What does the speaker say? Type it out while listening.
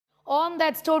on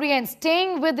that story and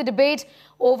staying with the debate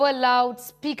over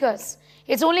loudspeakers.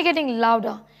 It's only getting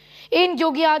louder. In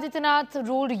Yogi Adityanath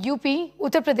ruled UP,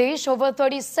 Uttar Pradesh, over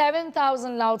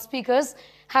 37,000 loudspeakers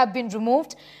have been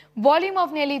removed. Volume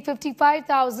of nearly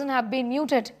 55,000 have been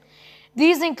muted.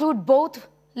 These include both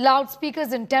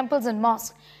loudspeakers in temples and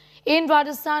mosques. In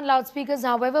Rajasthan, loudspeakers,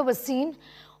 however, were seen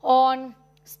on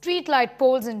street light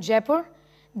poles in Jaipur.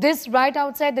 This right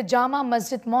outside the Jama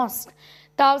Masjid Mosque.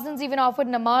 Thousands even offered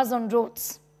Namaaz on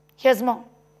roads. Here's more.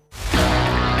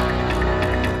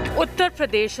 Uttar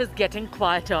Pradesh is getting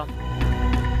quieter.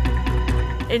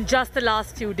 In just the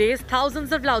last few days,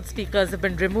 thousands of loudspeakers have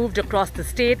been removed across the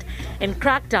state in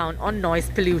crackdown on noise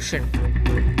pollution.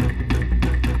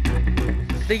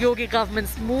 The Yogi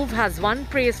government's move has won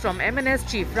praise from MNS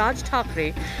chief Raj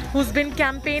Thackeray, who's been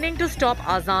campaigning to stop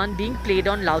Azan being played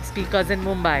on loudspeakers in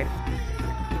Mumbai.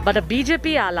 But a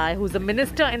BJP ally who's a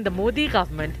minister in the Modi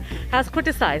government has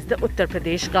criticized the Uttar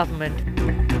Pradesh government.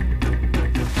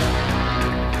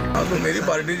 तो मेरी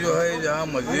party जो है जहाँ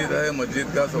मस्जिद है, मस्जिद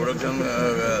का संरक्षण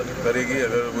करेगी।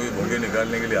 अगर कोई भूखे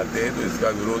निकालने के लिए आते हैं तो इसका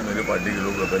विरोध मेरी पार्टी के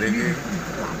लोग करेंगे।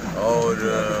 और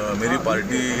मेरी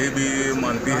पार्टी ये भी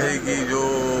मानती है कि जो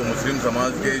मुस्लिम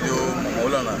समाज के जो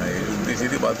मौलाना है, जो उल्टी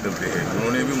सीधी बात करते हैं,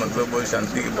 उन्होंने भी मतलब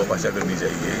शांति की भाषा करनी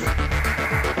चाहिए।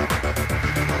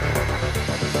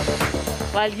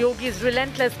 While Yogi's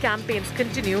relentless campaigns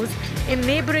continues, in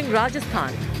neighbouring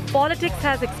Rajasthan, politics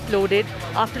has exploded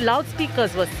after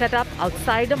loudspeakers were set up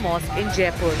outside a mosque in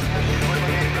Jaipur.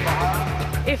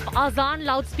 If Azan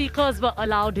loudspeakers were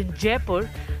allowed in Jaipur,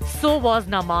 so was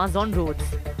Namaaz on roads.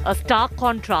 A stark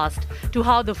contrast to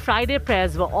how the Friday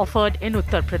prayers were offered in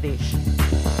Uttar Pradesh.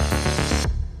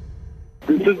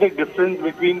 This is the difference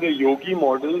between the Yogi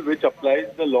model, which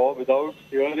applies the law without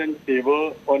fear and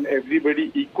favour on everybody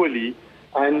equally,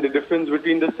 and the difference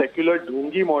between the secular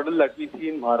Dhungi model that we see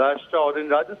in Maharashtra or in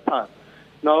Rajasthan.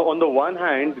 Now, on the one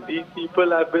hand, these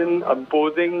people have been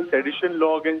imposing sedition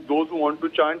law against those who want to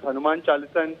chant Hanuman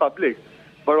Chalisa in public.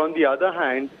 But on the other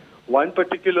hand, one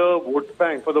particular vote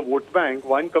bank, for the vote bank,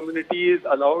 one community is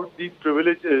allowed these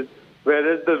privileges,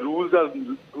 whereas the rules are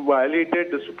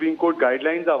violated, the Supreme Court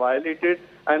guidelines are violated,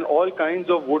 and all kinds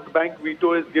of vote bank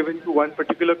veto is given to one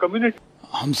particular community.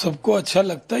 हम सबको अच्छा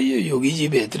लगता है ये योगी जी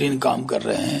बेहतरीन काम कर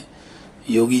रहे हैं।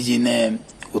 योगी जी ने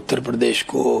उत्तर प्रदेश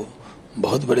को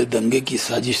बहुत बड़े दंगे की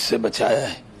साजिश से बचाया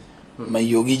है। मैं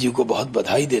योगी जी को बहुत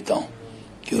बधाई देता हूं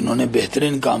कि उन्होंने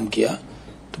बेहतरीन काम किया,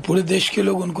 तो पूरे देश के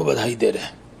लोग उनको बधाई दे रहे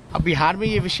हैं। अब बिहार में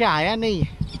ये विषय आया नहीं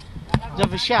है,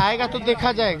 जब विषय आएगा तो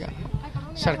देखा जाएगा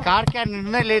सरकार क्या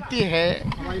निर्णय लेती है,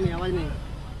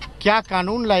 क्या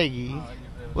कानून लाएगी,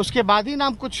 उसके बाद ही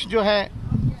नाम कुछ जो है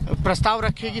प्रस्ताव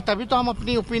रखेगी, तभी तो हम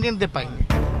अपनी ओपिनियन दे पाएंगे।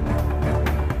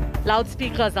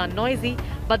 Loudspeakers are noisy,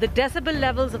 but the decibel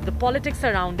levels of the politics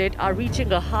around it are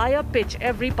reaching a higher pitch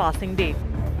every passing day.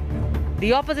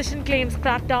 The opposition claims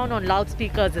crackdown on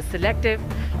loudspeakers is selective,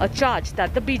 a charge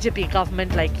that the BJP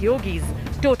government, like Yogi's,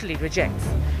 totally rejects.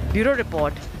 Bureau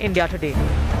Report, India Today.